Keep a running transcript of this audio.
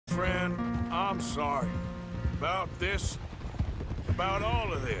friend, I'm sorry. About this, about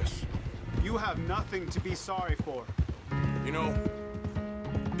all of this. You have nothing to be sorry for. You know,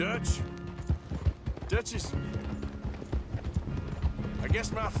 Dutch is... I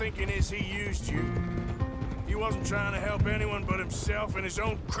guess my thinking is he used you. He wasn't trying to help anyone but himself and his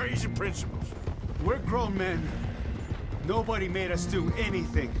own crazy principles. We're grown men. Nobody made us do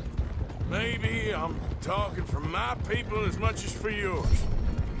anything. Maybe I'm talking for my people as much as for yours.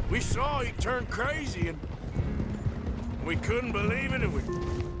 We saw he turned crazy and we couldn't believe it and we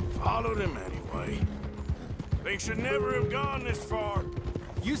followed him anyway. Things should never have gone this far.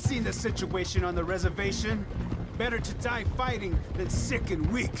 You seen the situation on the reservation? Better to die fighting than sick and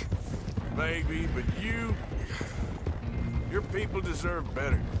weak. Maybe, but your people deserve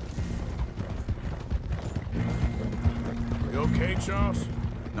better. You okay, Charles?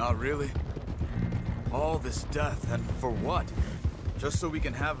 Not really. All this death, and for what? Just so we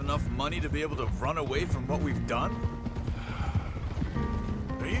can have enough money to be able to run away from what we've done?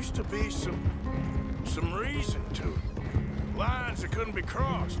 There used to be some reason to it. Lines that couldn't be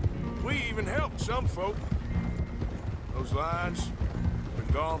crossed. We even helped some folk. Those lines have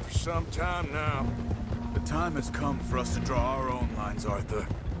been gone for some time now. The time has come for us to draw our own lines, Arthur.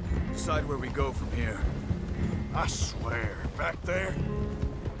 Decide where we go from here. I swear, back there,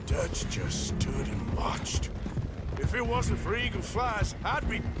 Dutch just stood and watched. If it wasn't for Eagle Flies, I'd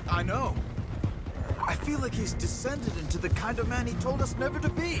be... I know. I feel like he's descended into the kind of man he told us never to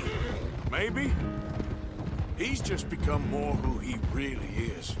be. Maybe. He's just become more who he really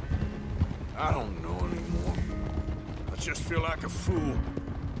is. I don't know anymore. I just feel like a fool.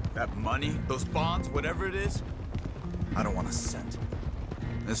 That money, those bonds, whatever it is, I don't want a cent.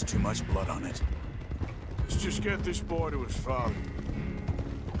 There's too much blood on it. Let's just get this boy to his father.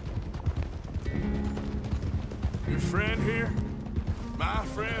 Your friend here, my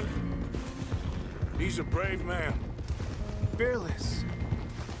friend, he's a brave man. Fearless.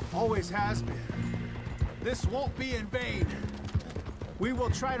 Always has been. This won't be in vain. We will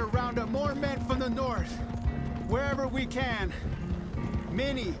try to round up more men from the north, wherever we can.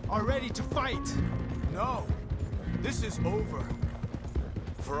 Many are ready to fight. No, this is over.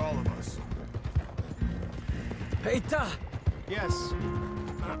 For all of us. Peter! Yes.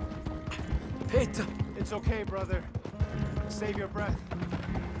 Peter! It's okay, brother. Save your breath.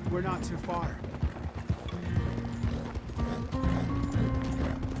 We're not too far.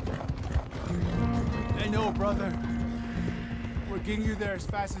 I know, brother. We're getting you there as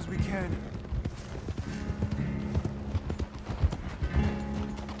fast as we can.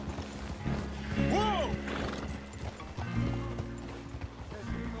 Whoa!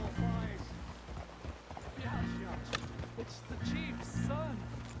 It's the chief's son!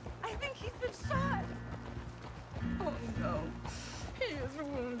 I think he's been shot. Oh no, he is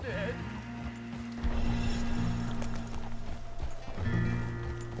wounded.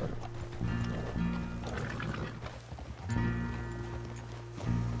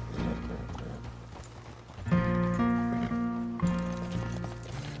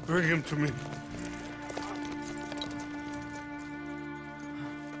 Bring him to me.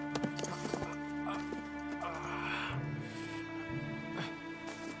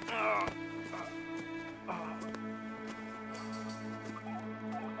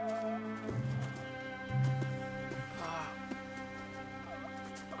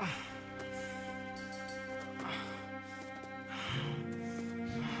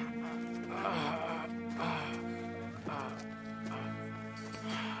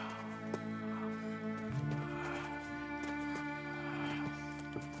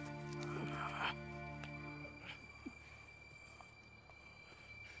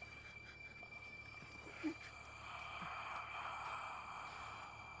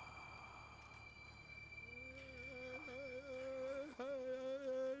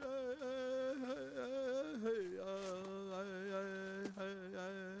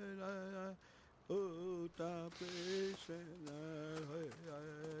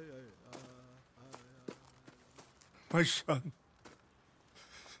 My son.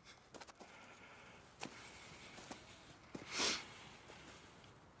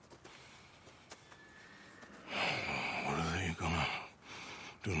 What are they gonna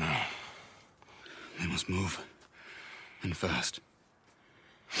do now? They must move. And fast.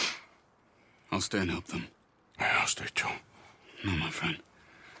 I'll stay and help them. Yeah, I'll stay too. No, my friend.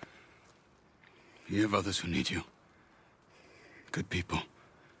 You have others who need you. Good people.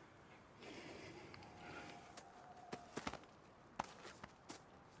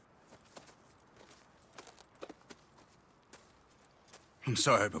 I'm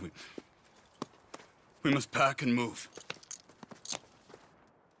sorry, but we must pack and move.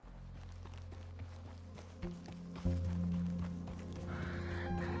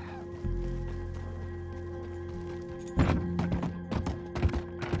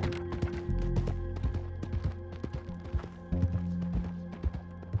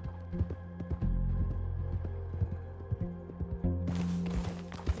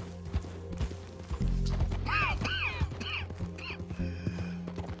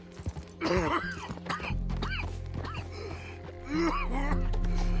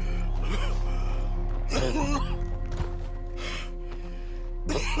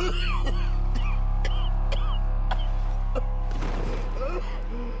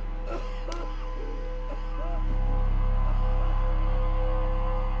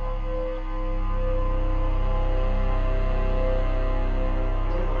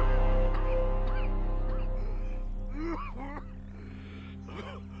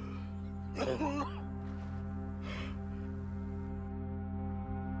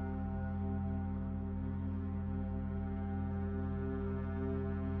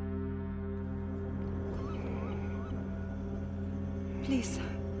 Please,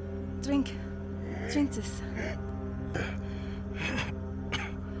 drink. Drink this.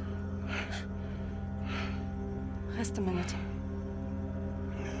 Rest a minute.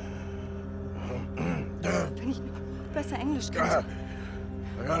 Wenn ich besser Englisch könnte.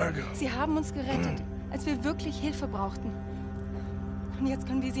 Sie haben uns gerettet, als wir wirklich Hilfe brauchten. Und jetzt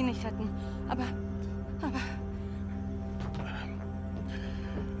können wir sie nicht retten. Aber...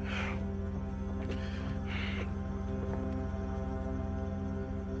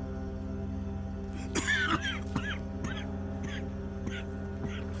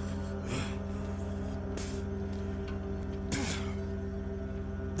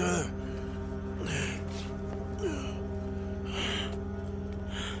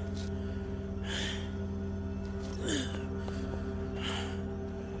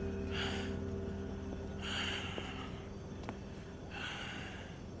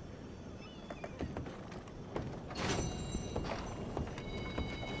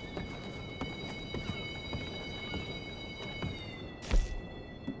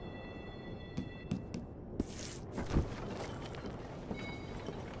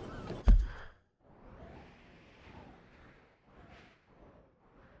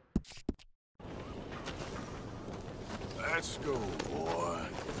 Let's go, boy.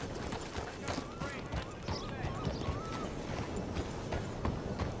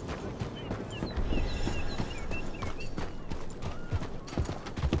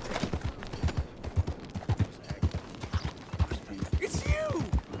 It's you!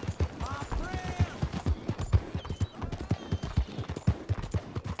 My friend!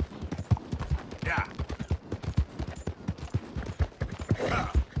 Yeah.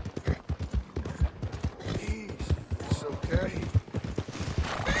 It's okay.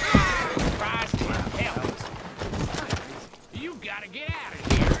 Christ in hell. You gotta get out of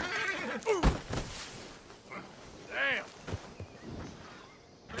here. Damn.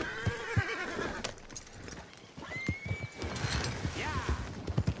 Yeah.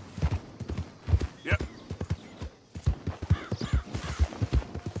 Yep.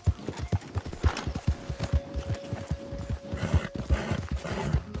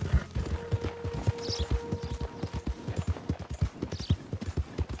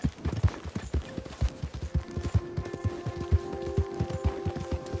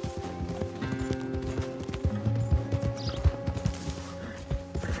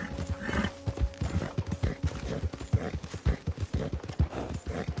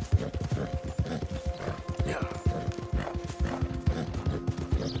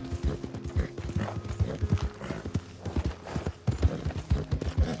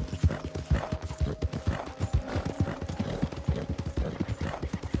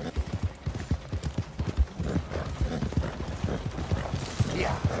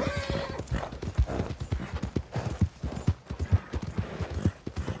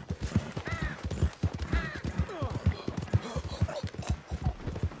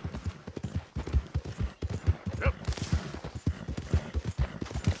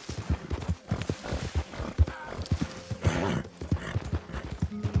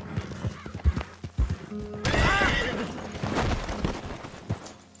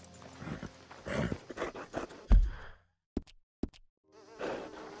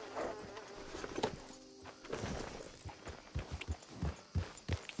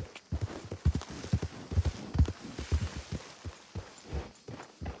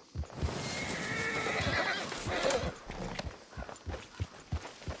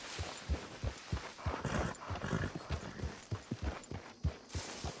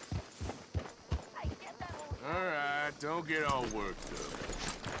 All right, don't get all worked up.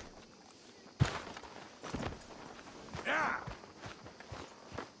 Yeah!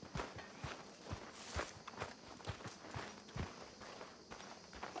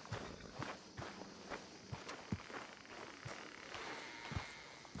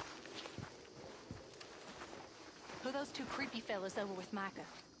 Who are those two creepy fellas over with Micah?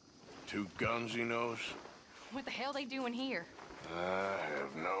 Two guns he knows? What the hell they doing here? I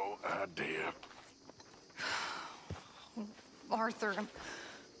have no idea. Arthur,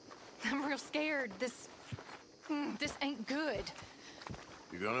 I'm real scared. This ain't good.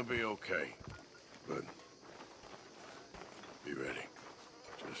 You're gonna be okay. But be ready.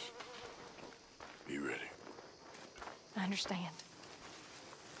 Just be ready. I understand.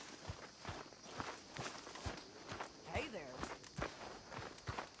 Hey there.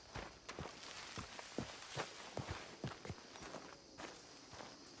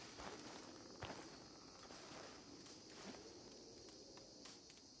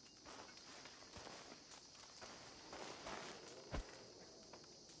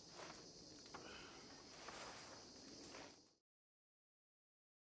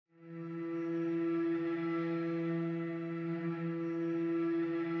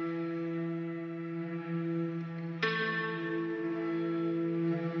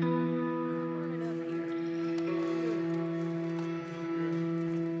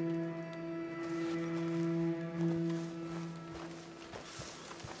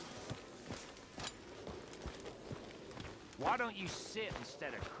 Why don't you sit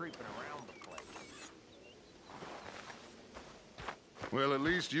instead of creeping around the place? Well, at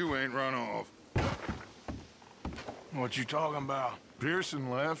least you ain't run off. What you talking about? Pearson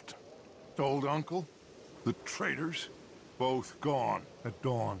left. Old uncle. The traitors. Both gone at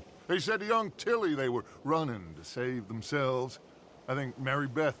dawn. They said to young Tilly they were running to save themselves. I think Mary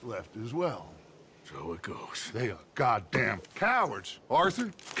Beth left as well. So it goes. They are goddamn cowards,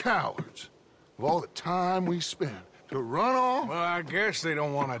 Arthur. Cowards. Of all the time we spent to run off. Well, I guess they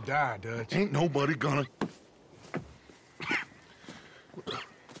don't want to die, Dutch. Ain't nobody gonna...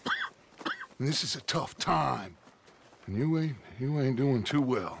 This is a tough time. And you ain't doing too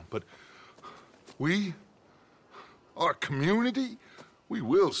well. But we, our community, we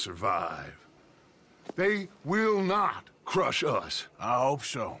will survive. They will not crush us. I hope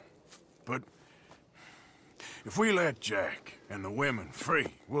so. But if we let Jack and the women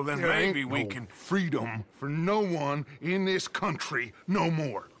free, well, then There maybe ain't we no can... freedom for no one in this country no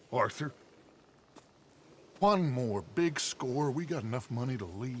more, Arthur. One more big score, we got enough money to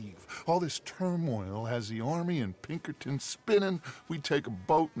leave. All this turmoil has the army and Pinkerton spinning. We take a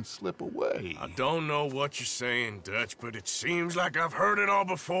boat and slip away. I don't know what you're saying, Dutch, but it seems like I've heard it all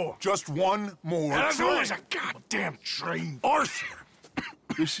before. Just one more And there's train. always a goddamn train. Arthur!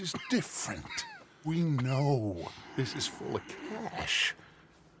 This is different. We know this is full of cash.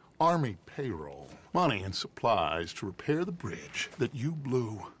 Army payroll, money and supplies to repair the bridge that you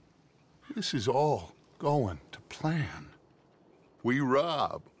blew. This is all going to plan. We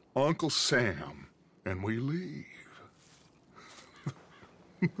rob Uncle Sam and we leave.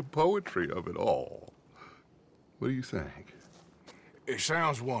 The poetry of it all. What do you think? It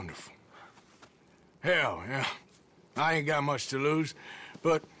sounds wonderful. Hell, yeah. I ain't got much to lose,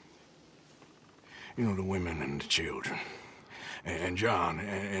 but... You know, the women and the children. And John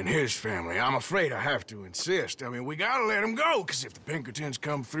and his family. I'm afraid I have to insist. I mean, we gotta let them go, because if the Pinkertons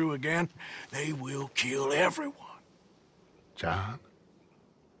come through again, they will kill everyone. John?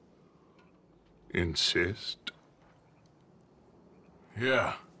 Insist?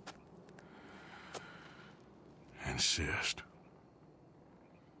 Yeah. Insist.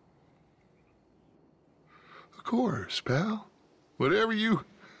 Of course, pal. Whatever you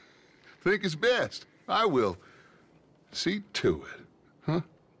think is best, I will see to it. Huh?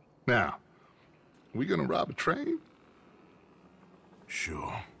 Now, we gonna rob a train?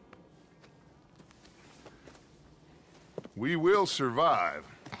 Sure. We will survive.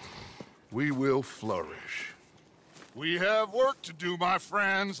 We will flourish. We have work to do, my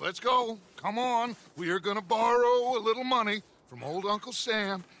friends. Let's go. Come on. We are gonna borrow a little money from old Uncle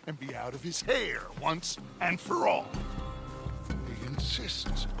Sam and be out of his hair once and for all. He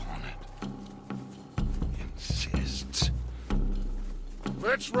insists upon it. Insists.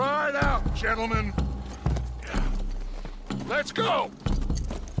 Let's ride out, gentlemen. Let's go.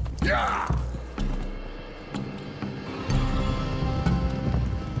 Yeah!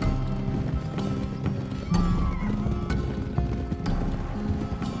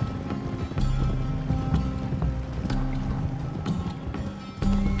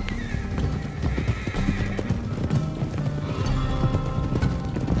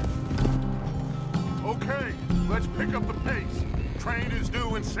 Okay, let's pick up the pace. Train is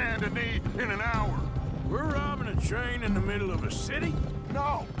due in Saint Denis in an hour. We're robbing a train in the middle of a city?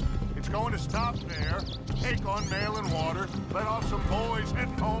 No, it's going to stop there, take on mail and water, let off some boys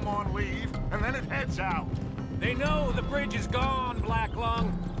heading home on leave, and then it heads out. They know the bridge is gone, Black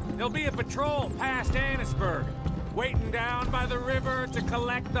Lung. There'll be a patrol past Annisburg, waiting down by the river to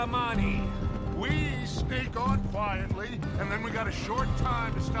collect the money. We sneak on quietly, and then we got a short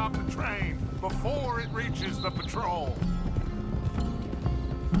time to stop the train before it reaches the patrol.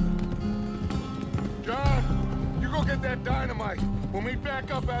 John, you go go get that dynamite. We'll meet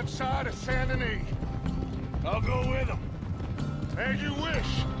back up outside of Saint Denis. I'll go with him. As you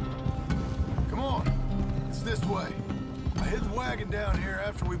wish. Come on. It's this way. I hid the wagon down here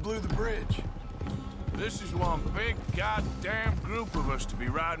after we blew the bridge. This is one big goddamn group of us to be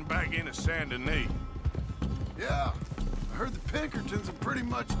riding back into Saint Denis. Yeah. I heard the Pinkertons have pretty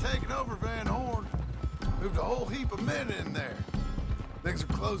much taken over Van Horn. Moved a whole heap of men in there. Things are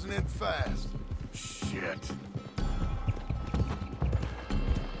closing in fast. Shit.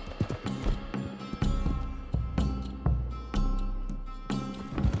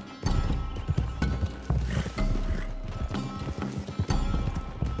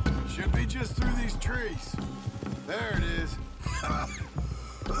 Should be just through these trees. There it is.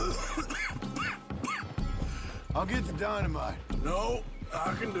 I'll get the dynamite. No,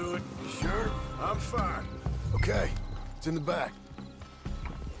 I can do it. Sure? I'm fine. Okay, it's in the back.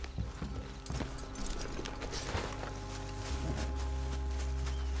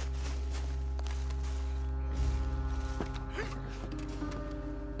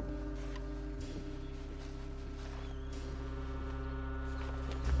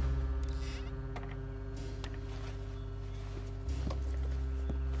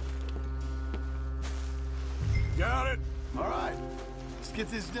 Got it? All right, let's get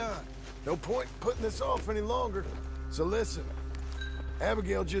this done. No point in putting this off any longer. So listen,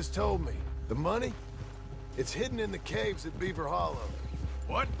 Abigail just told me, the money, it's hidden in the caves at Beaver Hollow.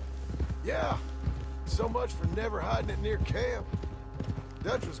 What? Yeah, so much for never hiding it near camp.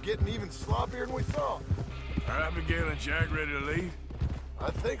 Dutch was getting even sloppier than we thought. Are Abigail and Jack ready to leave? I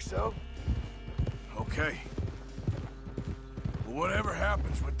think so. Okay. Well, whatever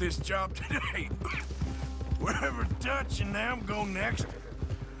happens with this job today, wherever Dutch and them go next,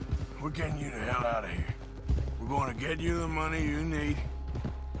 we're getting you the hell out of here. We're going to get you the money you need.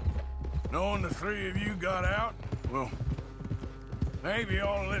 Knowing the three of you got out, well, maybe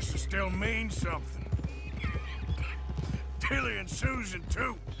all of this will still mean something. Tilly and Susan,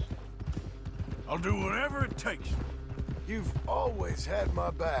 too. I'll do whatever it takes. You've always had my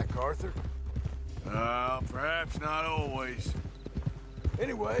back, Arthur. Perhaps not always.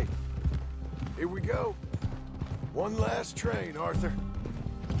 Anyway, here we go. One last train, Arthur.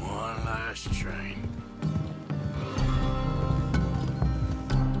 One last train.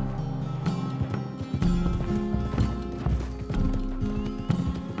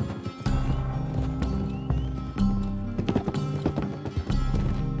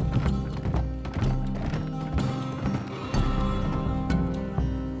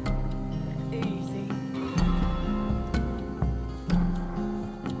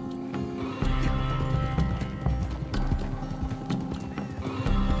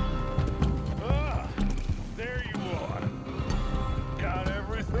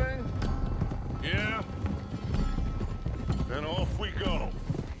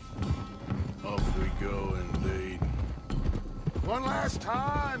 One last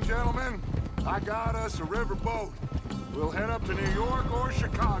time, gentlemen. I got us a river boat. We'll head up to New York or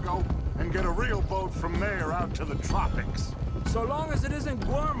Chicago and get a real boat from there out to the tropics. So long as it isn't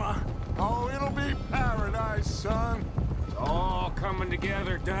Guarma. Oh, it'll be paradise, son. It's all coming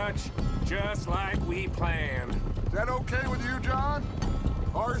together, Dutch. Just like we planned. Is that okay with you, John?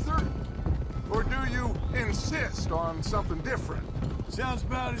 Arthur? Or do you insist on something different? Sounds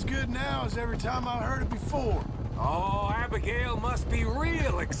about as good now as every time I heard it before. Oh, Abigail must be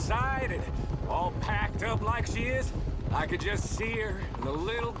real excited. All packed up like she is. I could just see her in the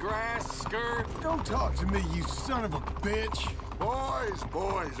little grass skirt. Don't talk to me, you son of a bitch.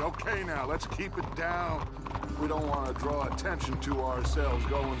 Boys, okay now, let's keep it down. We don't want to draw attention to ourselves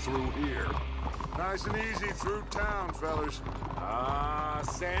going through here. Nice and easy through town, fellas. Ah,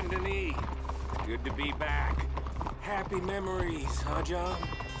 Saint Denis. Good to be back. Happy memories, huh, John?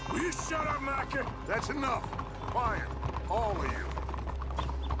 Will you shut up, Micah? That's enough. Quiet, all of you.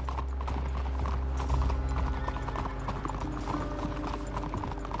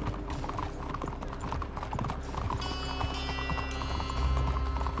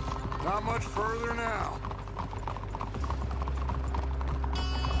 Not much further now.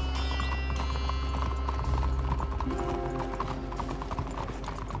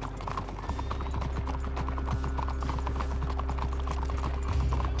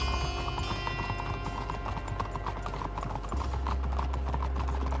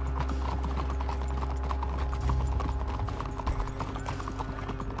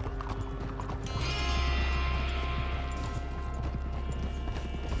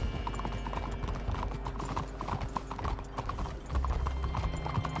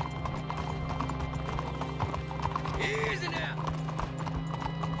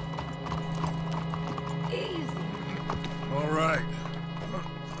 All right.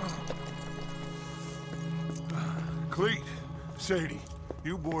 Cleet, Sadie,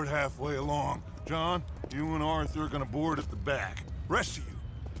 you board halfway along. John, you and Arthur are gonna board at the back. Rest of you,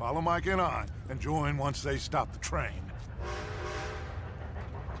 follow Mike and I, and join once they stop the train.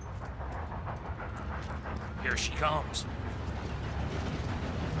 Here she comes.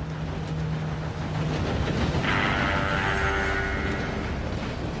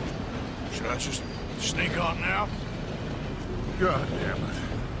 Should I just sneak on now? God damn it.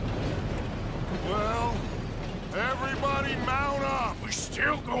 Well, everybody mount up. We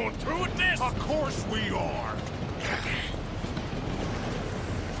still going through with this? Of course we are.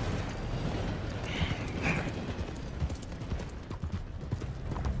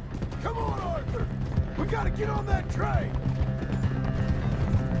 Come on, Arthur! We gotta get on that train!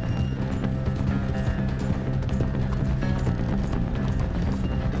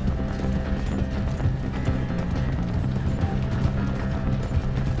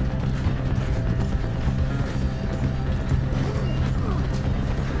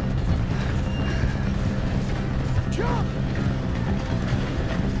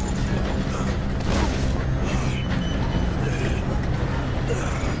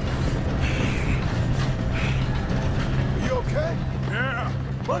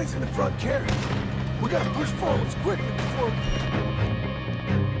 Money's in the front carriage. We gotta push forwards quickly before we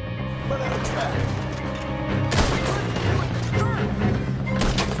run out of track.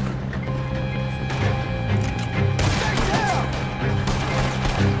 Stay down!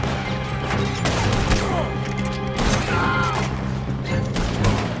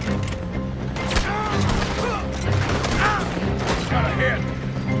 Got a hit.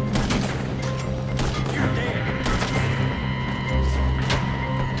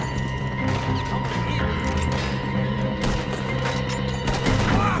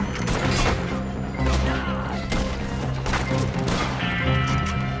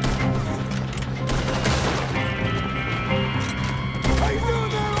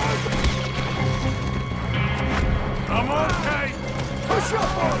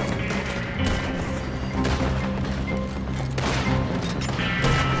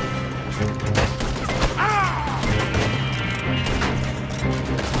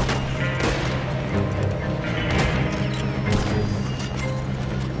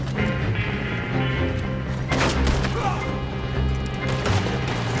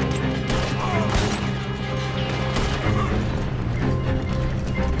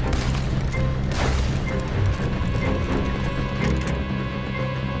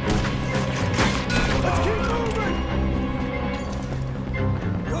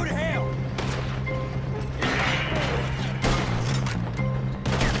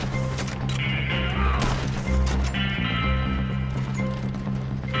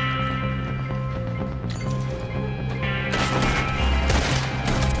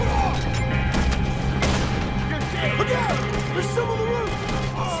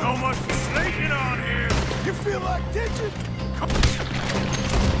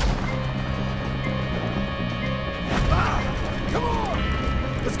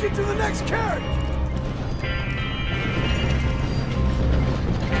 Get to the next carriage!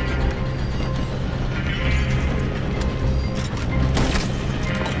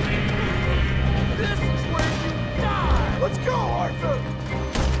 This is where you die! Let's go, Arthur!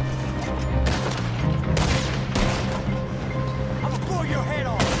 I'm gonna blow your head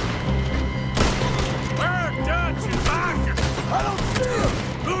off! Where are Dutch and Barker? I don't see him!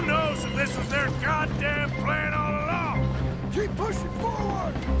 Who knows if this was their goddamn plan all along? Keep pushing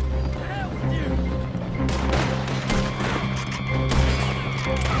forward! Hell with you!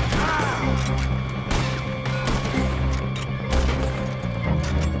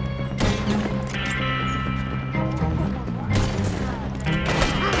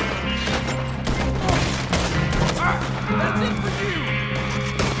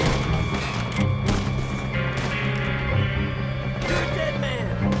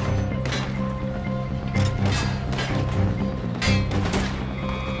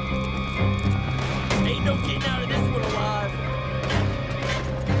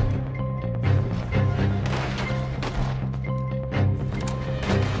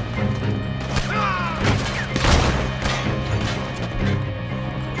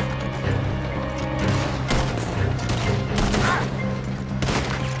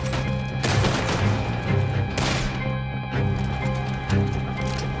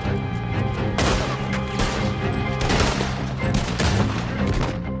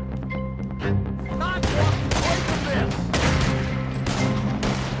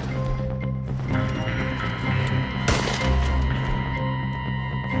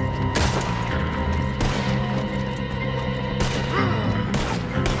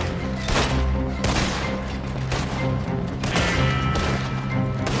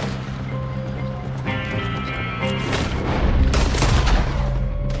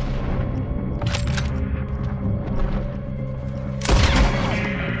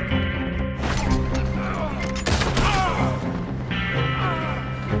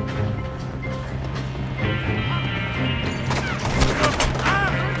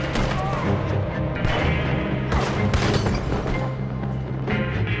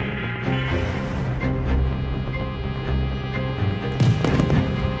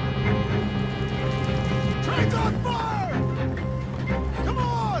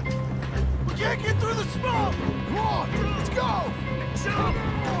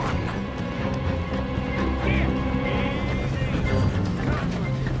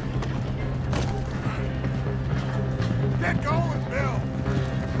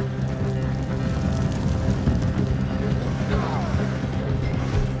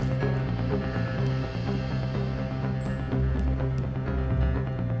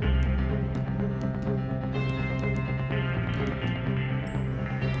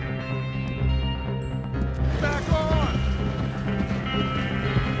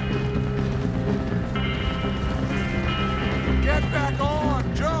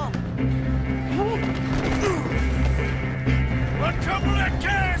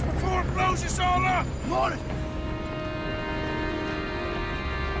 close us all up! Morning!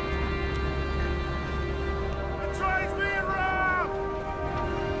 The train's being robbed!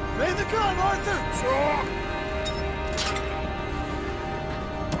 Lay the gun, Arthur! Sure!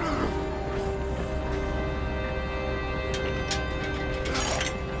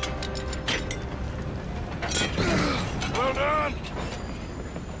 Well done!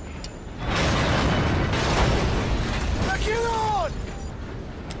 Now get on!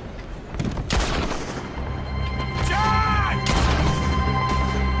 John!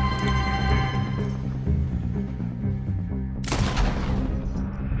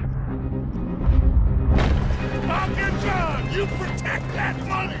 I'll get John! You protect that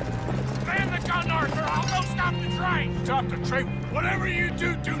money! Man the gun, Arthur! I'll go stop the train! Stop the train? Whatever you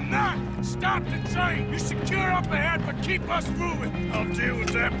do, do not stop the train! You secure up ahead, but keep us moving! I'll deal with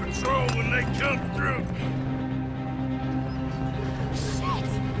that patrol when they come through! Shit!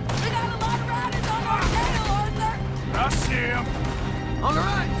 We got a lot of riders on our tail, Arthur! I see him! On the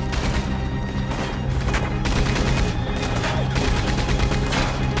right!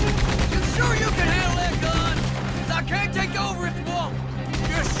 You sure you can handle that gun? 'Cause I can't take over if you won't.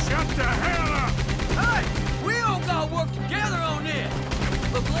 Just shut the hell up! Hey, we all gotta work together on this.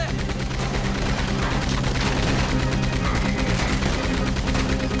 Look left.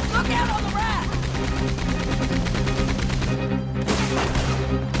 Look out on the right!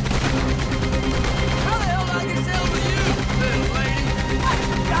 How the hell did I get settled with you, little lady?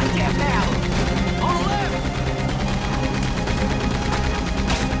 Goddamn now! On the left.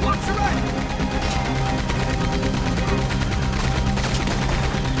 Watch your right.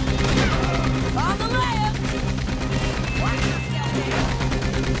 On the left! Watch yourself here!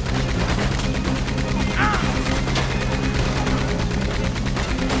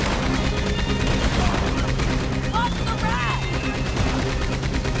 Off to the right!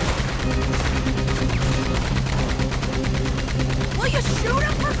 Will you shoot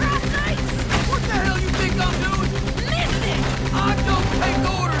him, for Christ's sakes? What the hell you think I'm doing? Listen! I don't take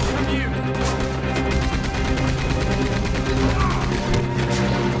orders from you.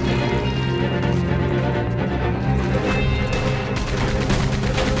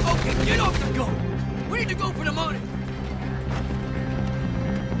 Okay, get off the gun. We need to go for the money.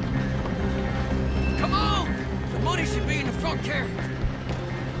 Come on! The money should be in the front carriage.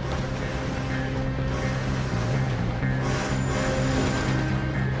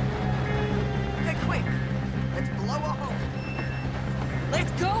 Okay, quick. Let's blow a hole.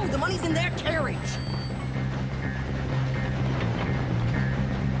 Let's go! The money's in their carriage.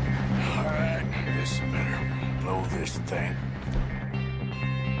 All right, guess I better blow this thing.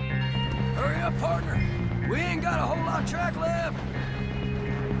 Hurry up, partner. We ain't got a whole lot of track left.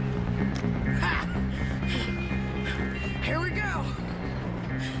 Ha! Here we go.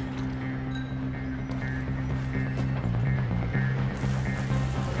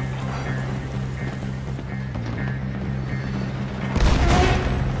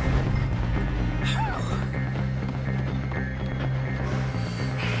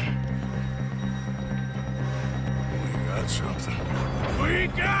 We got something. We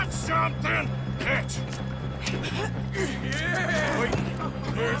got something! Catch! Yeah! Wait,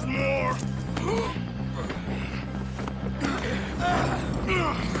 there's more!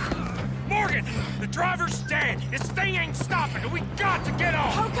 Morgan! The driver's dead! This thing ain't stopping, and we got to get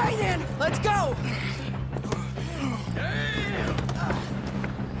off! Okay then, let's go.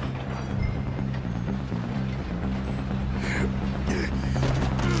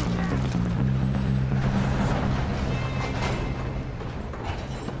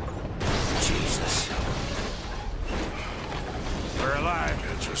 Jesus. We're alive.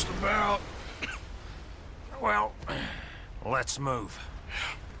 Yeah, just about. Well, let's move.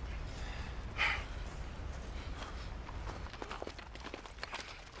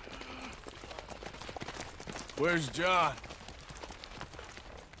 Where's John?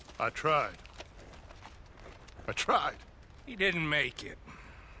 I tried. I tried. He didn't make it.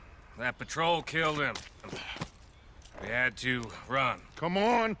 That patrol killed him. We had to run. Come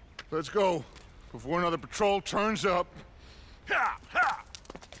on, let's go. Before another patrol turns up. Ha! Ha!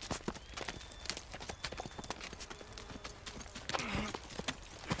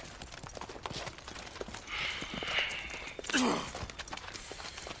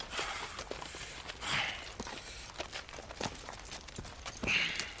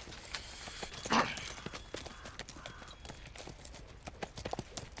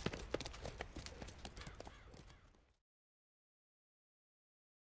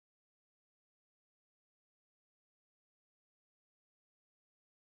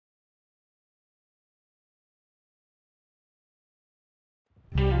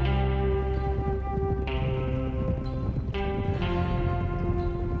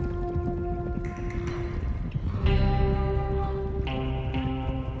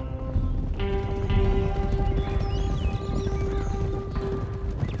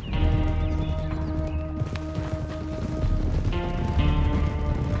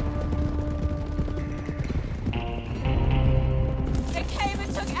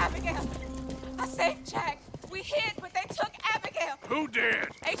 dead.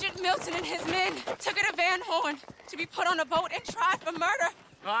 Agent Milton and his men took her to Van Horn to be put on a boat and tried for murder.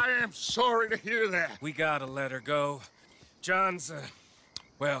 I am sorry to hear that. We gotta let her go. John's,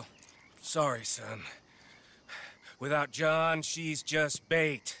 well, sorry, son. Without John, she's just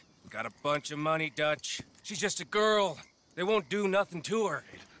bait. We got a bunch of money, Dutch. She's just a girl. They won't do nothing to her.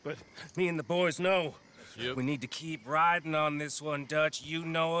 But me and the boys know. Yep. We need to keep riding on this one, Dutch. You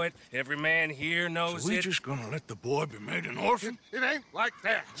know it. Every man here knows So we it. just gonna let the boy be made an orphan? It ain't like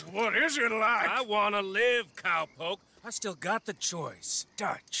that. What is it like? I wanna live, cowpoke. I still got the choice.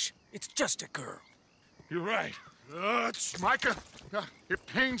 Dutch, it's just a girl. You're right. Dutch. Micah, it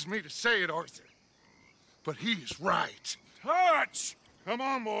pains me to say it, Arthur. But he's right. Dutch! Come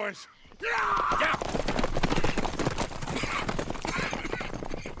on, boys. Yeah!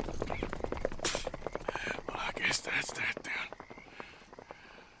 Well, I guess that's that then.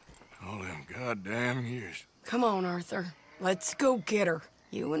 All them goddamn years. Come on, Arthur. Let's go get her.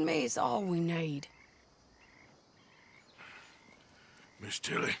 You and me is all we need. Miss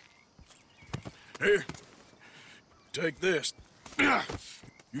Tilly. Here. Take this.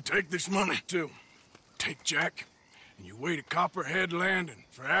 You take this money, too. Take Jack, and you wait at Copperhead Landing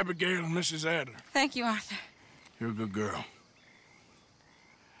for Abigail and Mrs. Adler. Thank you, Arthur. You're a good girl.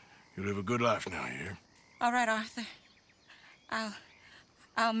 You live a good life now, you hear? All right, Arthur.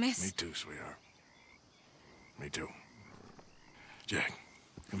 I'll miss... Me too, sweetheart. Me too. Jack,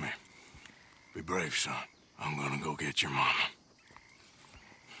 come here. Be brave, son. I'm gonna go get your mama.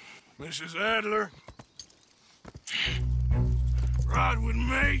 Mrs. Adler. Ride with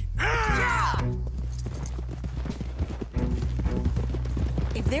me. Yeah!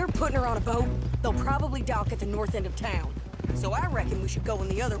 If they're putting her on a boat, they'll probably dock at the north end of town. So I reckon we should go in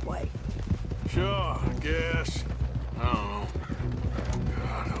the other way. Sure, I guess. I don't know.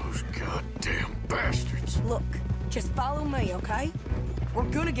 God, those goddamn bastards. Look, just follow me, okay? We're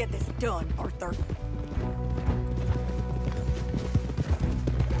gonna get this done, Arthur.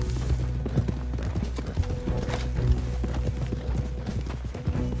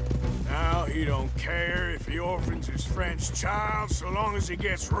 Now he don't care if he orphans his friend's child so long as he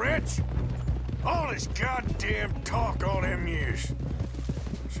gets rich. All this goddamn talk all them years.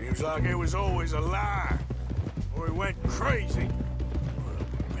 Seems like it was always a lie. Or he went crazy.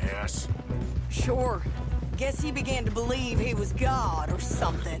 What a mess. Sure. Guess he began to believe he was God or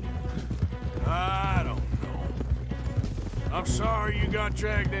something. I don't know. I'm sorry you got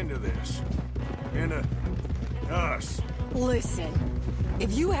dragged into this. Into us. Listen,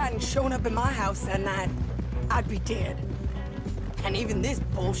 if you hadn't shown up in my house that night, I'd be dead. And even this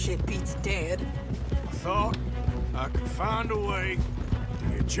bullshit beats dead. I thought I could find a way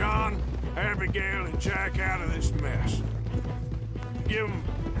to get John, Abigail, and Jack out of this mess. Give them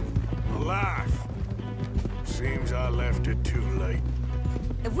a life. Seems I left it too late.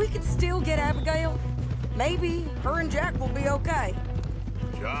 If we could still get Abigail, maybe her and Jack will be okay.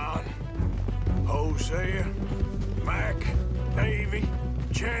 John, Hosea, Mac, Davy,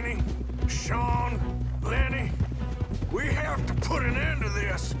 Jenny, Sean, Lenny. We have to put an end to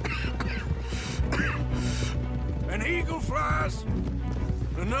this. An eagle flies.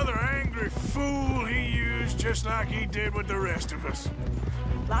 Another angry fool he used just like he did with the rest of us.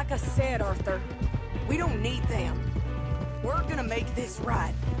 Like I said, Arthur, we don't need them. We're gonna make this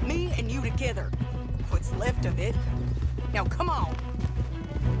right. Me and you together. What's left of it. Now, come on.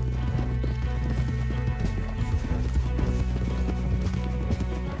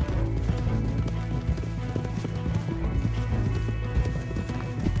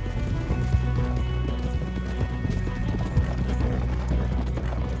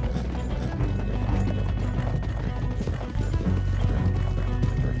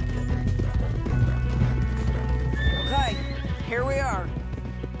 Here we are.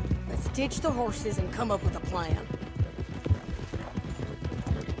 Let's ditch the horses and come up with a plan.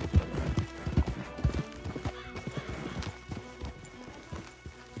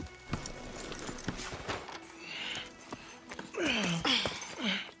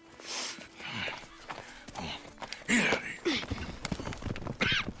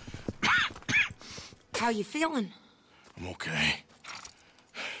 How you feeling? I'm okay.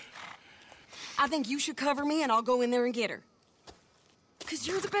 I think you should cover me and I'll go in there and get her. 'Cause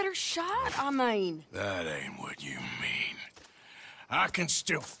you're the better shot, I mean. That ain't what you mean. I can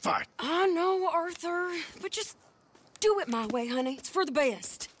still fight. I know, Arthur, but just do it my way, honey. It's for the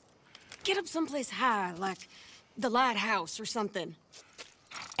best. Get up someplace high, like the lighthouse or something.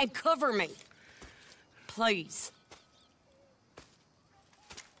 And cover me. Please.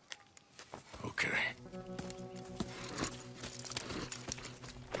 Okay.